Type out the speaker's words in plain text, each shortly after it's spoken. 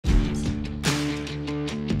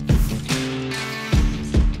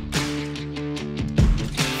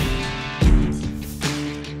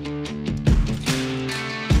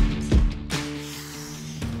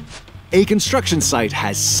A construction site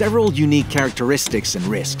has several unique characteristics and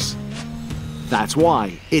risks. That's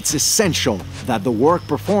why it's essential that the work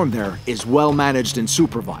performed there is well managed and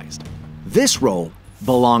supervised. This role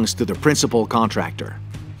belongs to the principal contractor.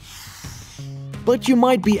 But you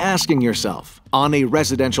might be asking yourself, on a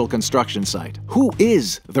residential construction site, who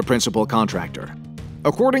is the principal contractor?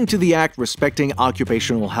 According to the Act respecting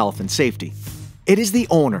occupational health and safety, it is the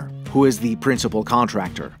owner who is the principal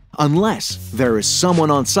contractor, unless there is someone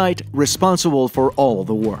on site responsible for all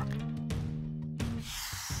the work.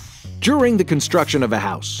 During the construction of a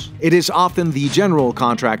house, it is often the general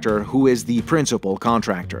contractor who is the principal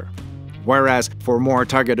contractor, whereas for more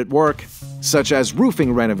targeted work, such as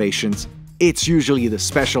roofing renovations, it's usually the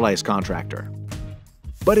specialized contractor.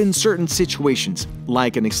 But in certain situations,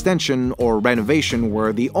 like an extension or renovation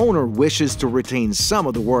where the owner wishes to retain some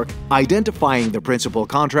of the work, identifying the principal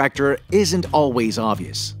contractor isn't always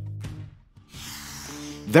obvious.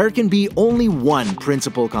 There can be only one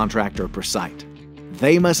principal contractor per site.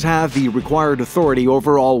 They must have the required authority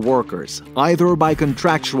over all workers, either by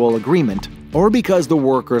contractual agreement or because the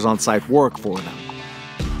workers on site work for them.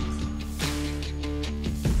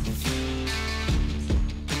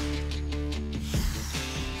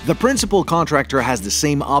 The principal contractor has the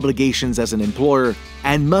same obligations as an employer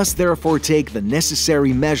and must therefore take the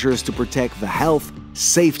necessary measures to protect the health,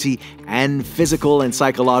 safety, and physical and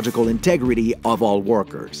psychological integrity of all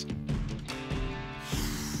workers.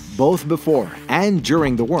 Both before and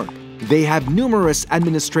during the work, they have numerous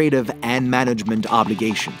administrative and management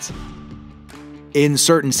obligations. In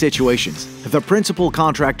certain situations, the principal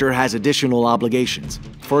contractor has additional obligations.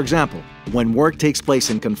 For example, when work takes place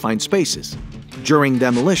in confined spaces, during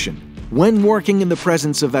demolition, when working in the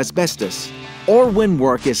presence of asbestos, or when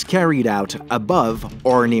work is carried out above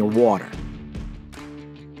or near water.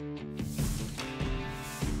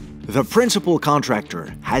 The principal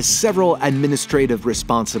contractor has several administrative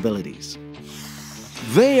responsibilities.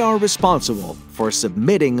 They are responsible for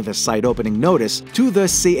submitting the site opening notice to the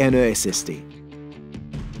CNESST.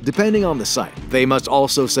 Depending on the site, they must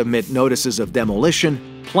also submit notices of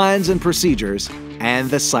demolition, plans and procedures, and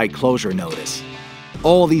the site closure notice.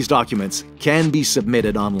 All these documents can be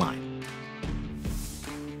submitted online.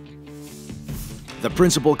 The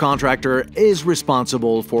principal contractor is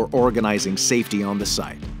responsible for organizing safety on the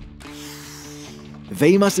site.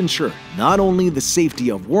 They must ensure not only the safety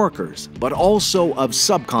of workers, but also of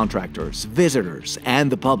subcontractors, visitors,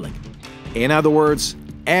 and the public. In other words,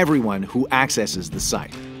 everyone who accesses the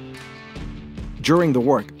site. During the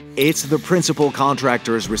work, it's the principal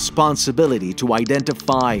contractor's responsibility to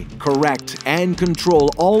identify, correct, and control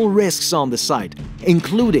all risks on the site,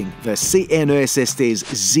 including the CNESST's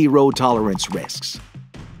zero-tolerance risks.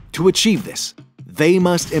 To achieve this, they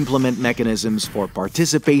must implement mechanisms for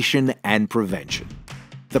participation and prevention.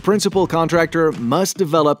 The principal contractor must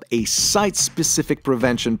develop a site-specific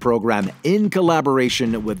prevention program in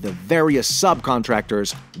collaboration with the various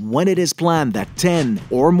subcontractors when it is planned that 10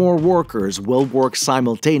 or more workers will work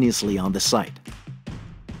simultaneously on the site.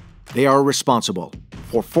 They are responsible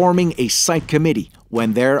for forming a site committee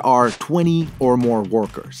when there are 20 or more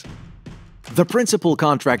workers. The principal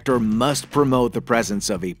contractor must promote the presence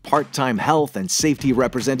of a part-time health and safety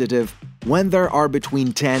representative when there are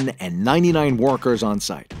between 10 and 99 workers on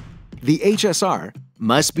site. The HSR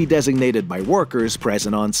must be designated by workers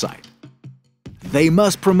present on site. They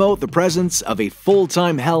must promote the presence of a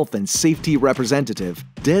full-time health and safety representative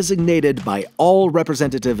designated by all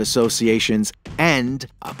representative associations and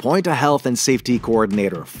appoint a health and safety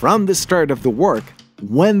coordinator from the start of the work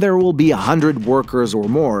when there will be 100 workers or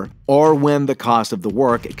more, or when the cost of the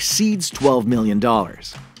work exceeds $12 million.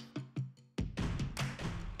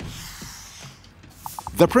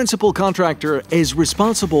 The principal contractor is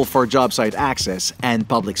responsible for job site access and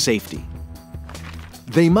public safety.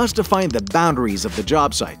 They must define the boundaries of the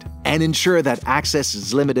job site and ensure that access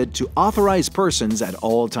is limited to authorized persons at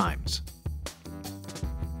all times.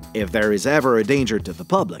 If there is ever a danger to the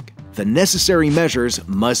public, the necessary measures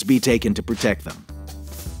must be taken to protect them.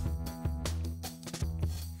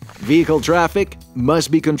 Vehicle traffic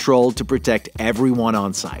must be controlled to protect everyone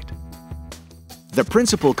on site. The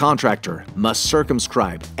principal contractor must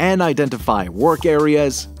circumscribe and identify work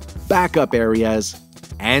areas, backup areas,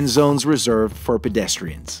 and zones reserved for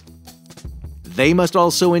pedestrians. They must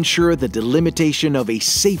also ensure the delimitation of a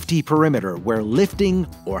safety perimeter where lifting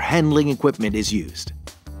or handling equipment is used.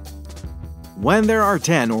 When there are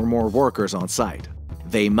 10 or more workers on site,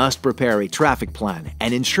 they must prepare a traffic plan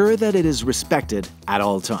and ensure that it is respected at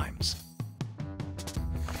all times.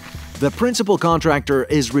 The principal contractor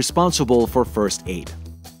is responsible for first aid.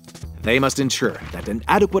 They must ensure that an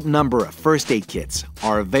adequate number of first aid kits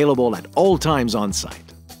are available at all times on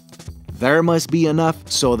site. There must be enough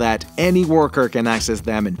so that any worker can access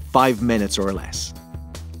them in 5 minutes or less.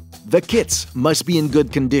 The kits must be in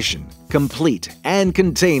good condition, complete, and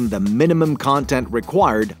contain the minimum content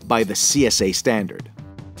required by the CSA standard.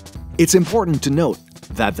 It's important to note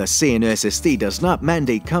that the CNESST does not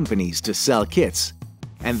mandate companies to sell kits,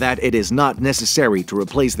 and that it is not necessary to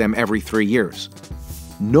replace them every 3 years.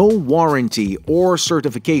 No warranty or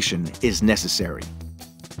certification is necessary.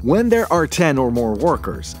 When there are 10 or more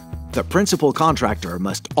workers, the principal contractor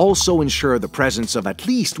must also ensure the presence of at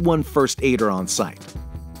least one first aider on site.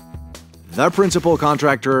 The principal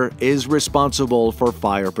contractor is responsible for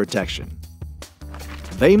fire protection.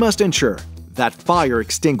 They must ensure that fire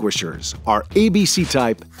extinguishers are ABC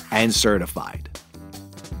type and certified.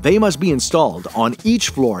 They must be installed on each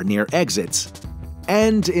floor near exits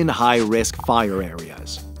and in high-risk fire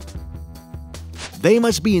areas. They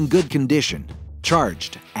must be in good condition,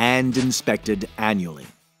 charged, and inspected annually.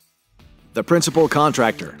 The principal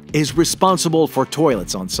contractor is responsible for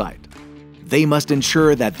toilets on site. They must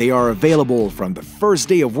ensure that they are available from the first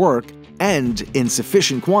day of work and in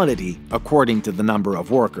sufficient quantity according to the number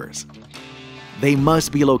of workers. They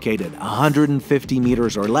must be located 150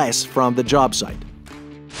 meters or less from the job site.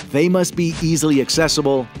 They must be easily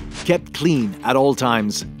accessible, kept clean at all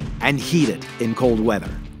times, and heated in cold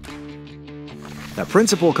weather. The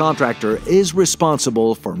principal contractor is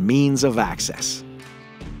responsible for means of access.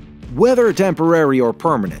 Whether temporary or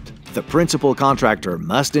permanent, the principal contractor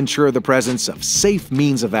must ensure the presence of safe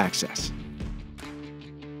means of access.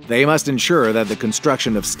 They must ensure that the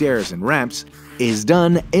construction of stairs and ramps is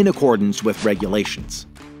done in accordance with regulations.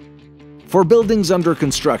 For buildings under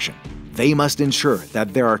construction, they must ensure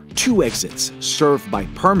that there are 2 exits served by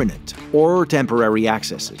permanent or temporary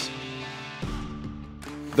accesses.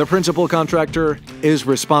 The principal contractor is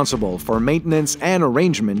responsible for maintenance and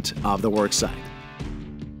arrangement of the worksite.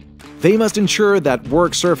 They must ensure that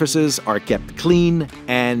work surfaces are kept clean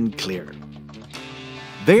and clear.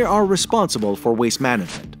 They are responsible for waste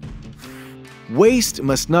management. Waste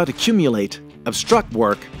must not accumulate, obstruct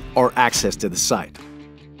work, or access to the site.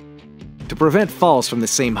 To prevent falls from the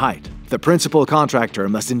same height, the principal contractor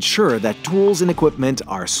must ensure that tools and equipment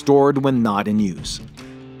are stored when not in use,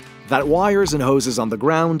 that wires and hoses on the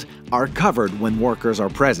ground are covered when workers are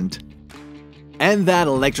present, and that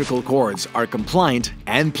electrical cords are compliant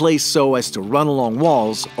and placed so as to run along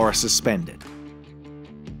walls or suspended.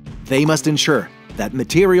 They must ensure that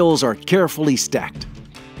materials are carefully stacked,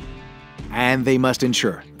 and they must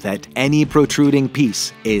ensure that any protruding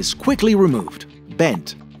piece is quickly removed,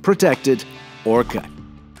 bent, protected, or cut.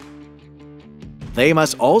 They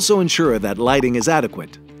must also ensure that lighting is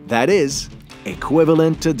adequate, that is,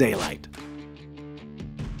 equivalent to daylight.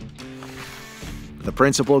 The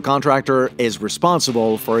principal contractor is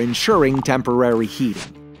responsible for ensuring temporary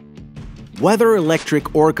heating. Whether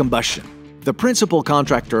electric or combustion, the principal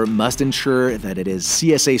contractor must ensure that it is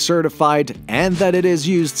CSA certified and that it is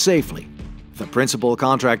used safely. The principal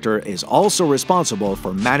contractor is also responsible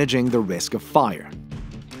for managing the risk of fire.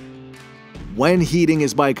 When heating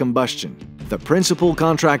is by combustion, the principal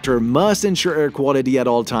contractor must ensure air quality at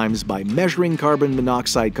all times by measuring carbon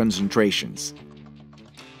monoxide concentrations.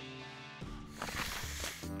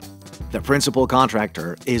 The principal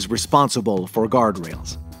contractor is responsible for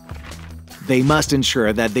guardrails. They must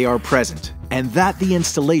ensure that they are present and that the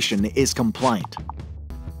installation is compliant.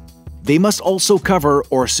 They must also cover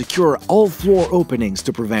or secure all floor openings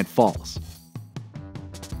to prevent falls.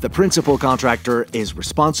 The principal contractor is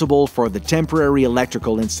responsible for the temporary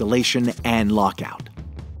electrical installation and lockout.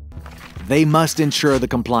 They must ensure the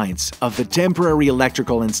compliance of the temporary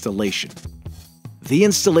electrical installation. The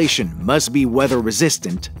installation must be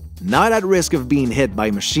weather-resistant, not at risk of being hit by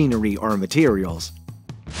machinery or materials,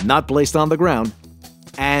 not placed on the ground,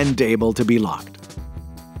 and able to be locked.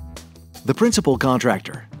 The principal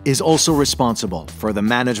contractor is also responsible for the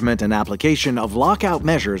management and application of lockout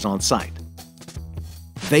measures on site.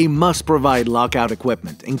 They must provide lockout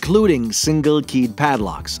equipment, including single-keyed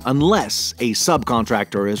padlocks, unless a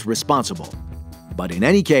subcontractor is responsible. But in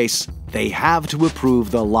any case, they have to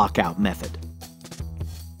approve the lockout method.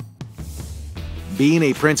 Being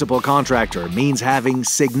a principal contractor means having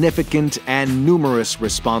significant and numerous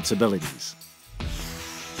responsibilities.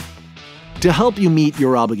 To help you meet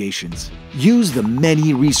your obligations, use the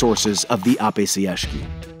many resources of the APCHQ.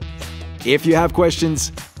 If you have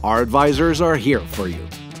questions, our advisors are here for you.